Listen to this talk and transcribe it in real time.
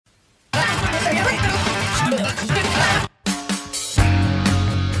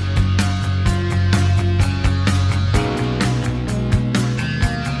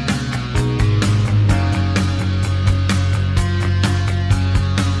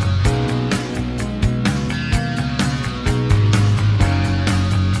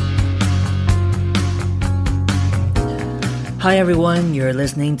Hi everyone, you're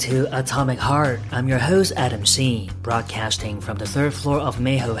listening to Atomic Heart. I'm your host Adam C., broadcasting from the third floor of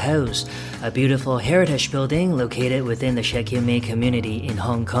Mayho House, a beautiful heritage building located within the Shek Kip Mei community in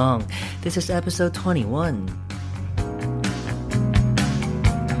Hong Kong. This is episode 21.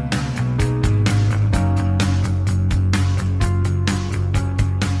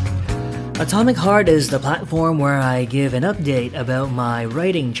 Atomic Heart is the platform where I give an update about my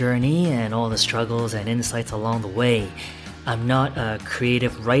writing journey and all the struggles and insights along the way. I'm not a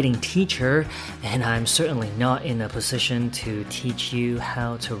creative writing teacher, and I'm certainly not in a position to teach you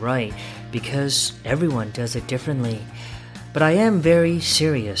how to write, because everyone does it differently. But I am very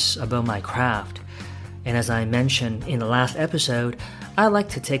serious about my craft, and as I mentioned in the last episode, I like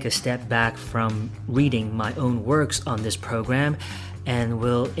to take a step back from reading my own works on this program, and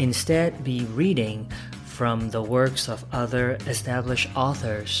will instead be reading from the works of other established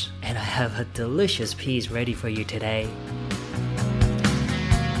authors, and I have a delicious piece ready for you today.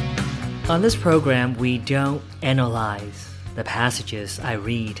 On this program, we don't analyze the passages I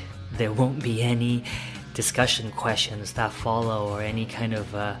read. There won't be any discussion questions that follow or any kind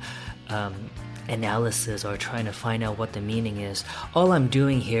of analysis or trying to find out what the meaning is. All I'm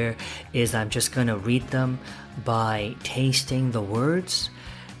doing here is I'm just going to read them by tasting the words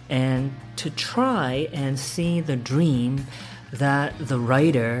and to try and see the dream that the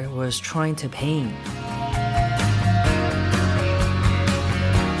writer was trying to paint.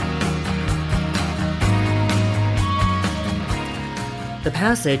 The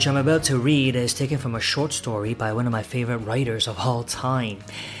passage I'm about to read is taken from a short story by one of my favorite writers of all time.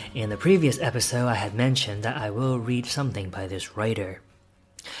 In the previous episode, I had mentioned that I will read something by this writer.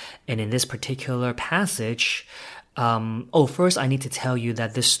 And in this particular passage, first I need to tell you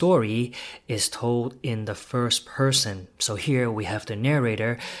that this story is told in the first person. So here we have the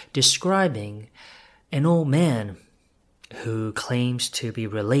narrator describing an old man who claims to be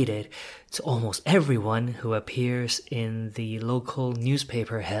related to almost everyone who appears in the local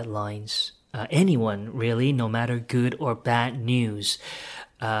newspaper headlines. Anyone, really, no matter good or bad news.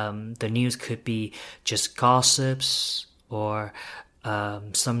 The news could be just gossips or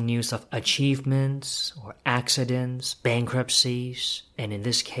some news of achievements or accidents, bankruptcies, and in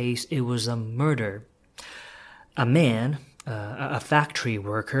this case, it was a murder. A man, a factory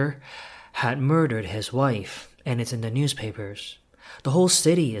worker, had murdered his wife, and it's in the newspapers. The whole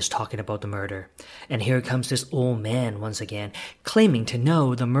city is talking about the murder. And here comes this old man once again, claiming to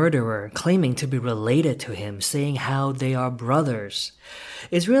know the murderer, claiming to be related to him, saying how they are brothers.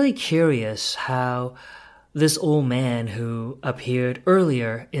 It's really curious how this old man who appeared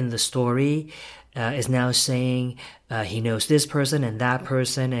earlier in the story is now saying he knows this person and that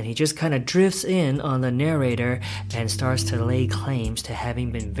person, and he just kind of drifts in on the narrator and starts to lay claims to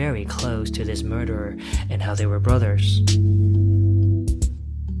having been very close to this murderer and how they were brothers.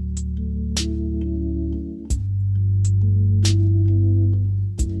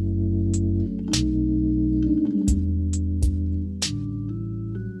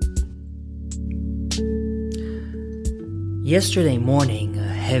 Yesterday morning, a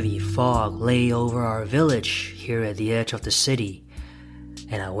heavy fog lay over our village here at the edge of the city,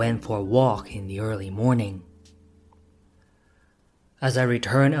 and I went for a walk in the early morning. As I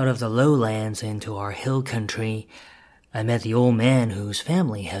returned out of the lowlands into our hill country, I met the old man whose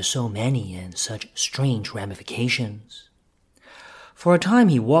family has so many and such strange ramifications. For a time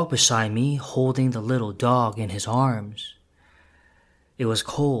he walked beside me, holding the little dog in his arms. It was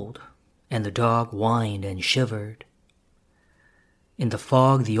cold, and the dog whined and shivered. In the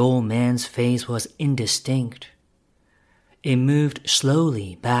fog, the old man's face was indistinct. It moved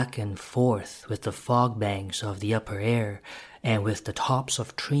slowly back and forth with the fog banks of the upper air and with the tops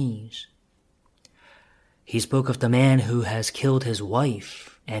of trees. He spoke of the man who has killed his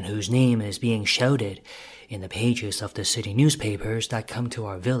wife and whose name is being shouted in the pages of the city newspapers that come to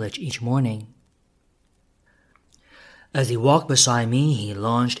our village each morning. As he walked beside me, he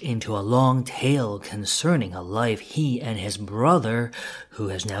launched into a long tale concerning a life he and his brother, who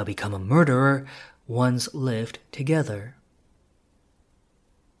has now become a murderer, once lived together.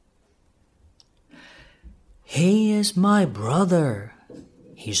 "He is my brother,"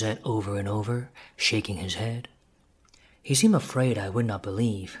 he said over and over, shaking his head. He seemed afraid I would not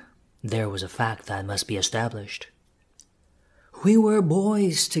believe. There was a fact that must be established. "We were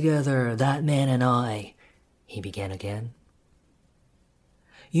boys together, that man and I," he began again.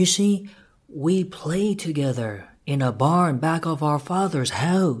 You see, we played together in a barn back of our father's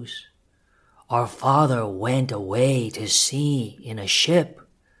house. Our father went away to sea in a ship.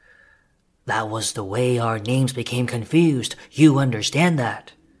 That was the way our names became confused. You understand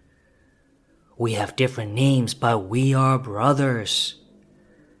that? We have different names, but we are brothers.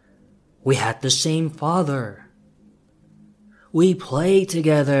 We had the same father. We played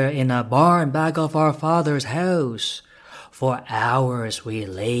together in a barn back of our father's house. For hours we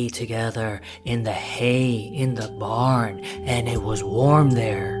lay together in the hay in the barn, and it was warm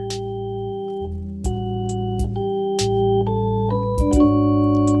there.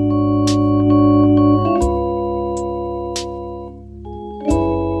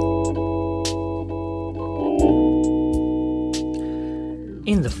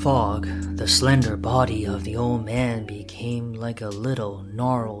 In the fog, the slender body of the old man became like a little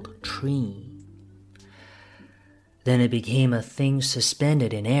gnarled tree. Then it became a thing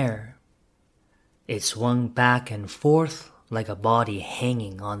suspended in air. It swung back and forth like a body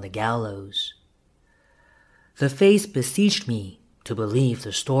hanging on the gallows. The face beseeched me to believe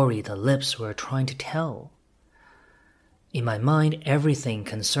the story the lips were trying to tell. In my mind, everything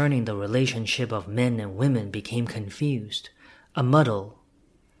concerning the relationship of men and women became confused, a muddle.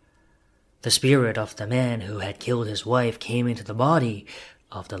 The spirit of the man who had killed his wife came into the body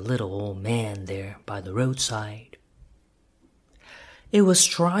of the little old man there by the roadside. It was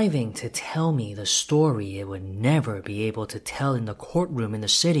striving to tell me the story it would never be able to tell in the courtroom in the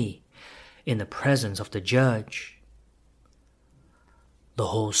city, in the presence of the judge. The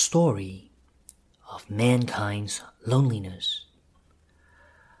whole story of mankind's loneliness,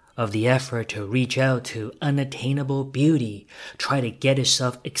 of the effort to reach out to unattainable beauty, try to get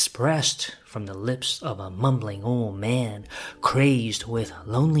itself expressed from the lips of a mumbling old man crazed with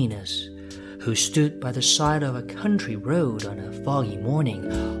loneliness, who stood by the side of a country road on a foggy morning,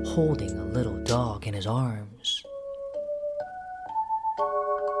 holding a little dog in his arms.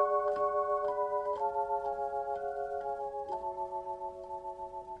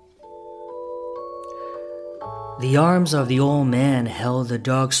 The arms of the old man held the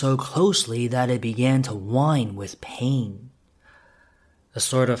dog so closely that it began to whine with pain. A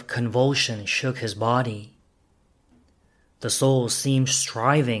sort of convulsion shook his body. The soul seemed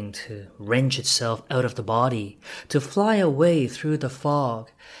striving to wrench itself out of the body, to fly away through the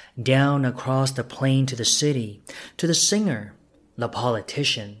fog, down across the plain to the city, to the singer, the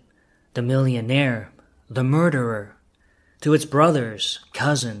politician, the millionaire, the murderer, to its brothers,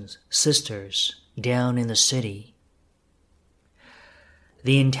 cousins, sisters, down in the city.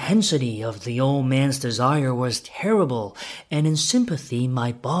 The intensity of the old man's desire was terrible, and in sympathy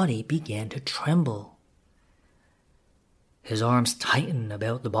my body began to tremble. His arms tightened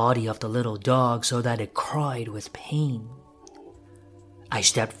about the body of the little dog so that it cried with pain. I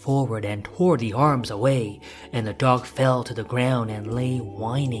stepped forward and tore the arms away, and the dog fell to the ground and lay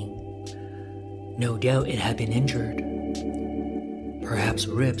whining. No doubt it had been injured. Perhaps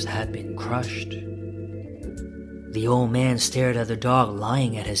ribs had been crushed. The old man stared at the dog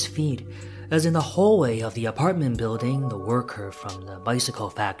lying at his feet, as in the hallway of the apartment building the worker from the bicycle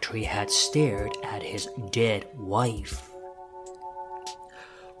factory had stared at his dead wife.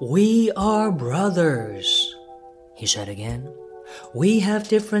 "We are brothers," he said again. "We have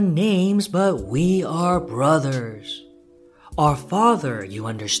different names, but we are brothers. Our father, you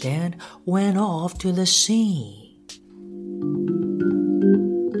understand, went off to the sea."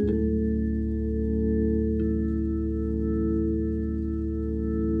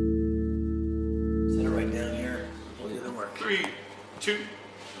 Set it right down here. We'll do the work. 3, 2,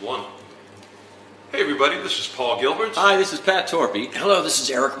 1. Hey everybody, this is Paul Gilbert. Hi, this is Pat Torpy. Hello, this is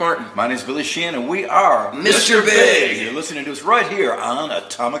Eric Martin. My name is Billy Sheehan, and we are Mr. Big. You're listening to us right here on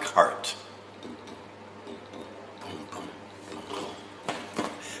Atomic Heart.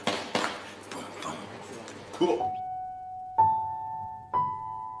 Cool.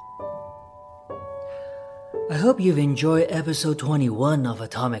 I hope you've enjoyed episode 21 of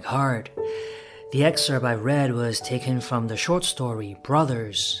Atomic Heart. The excerpt I read was taken from the short story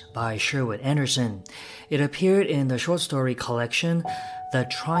Brothers by Sherwood Anderson. It appeared in the short story collection The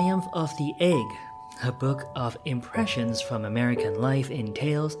Triumph of the Egg, a book of impressions from American life in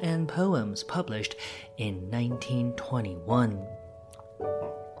tales and poems published in 1921.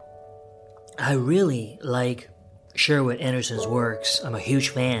 I really like Sherwood Anderson's works. I'm a huge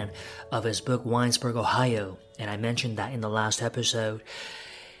fan of his book Winesburg, Ohio, and I mentioned that in the last episode.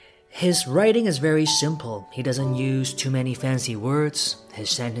 His writing is very simple. He doesn't use too many fancy words. His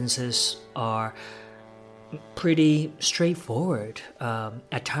sentences are pretty straightforward,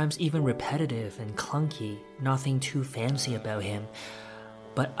 at times even repetitive and clunky, nothing too fancy about him.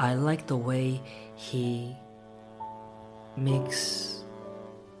 But I like the way he makes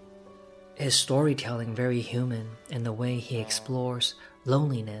his storytelling very human, and the way he explores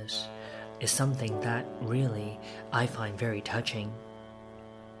loneliness is something that really I find very touching.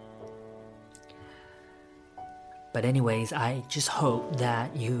 But anyways, I just hope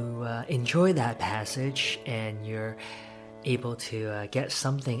that you enjoy that passage and you're able to get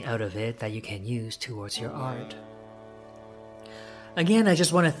something out of it that you can use towards your art. Again, I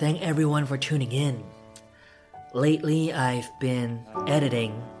just want to thank everyone for tuning in. Lately, I've been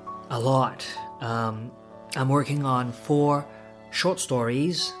editing a lot. I'm working on 4 short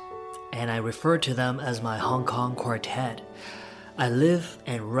stories, and I refer to them as my Hong Kong quartet. I live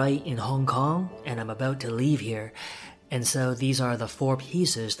and write in Hong Kong, and I'm about to leave here. And so these are the 4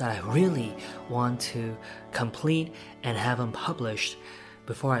 pieces that I really want to complete and have them published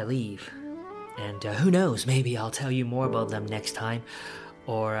before I leave. And who knows, maybe I'll tell you more about them next time.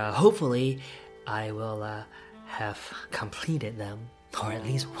 Or hopefully I will have completed them, or at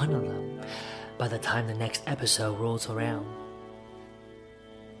least one of them, by the time the next episode rolls around.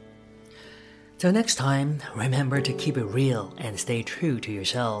 Till next time, remember to keep it real and stay true to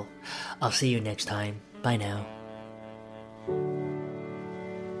yourself. I'll see you next time. Bye now.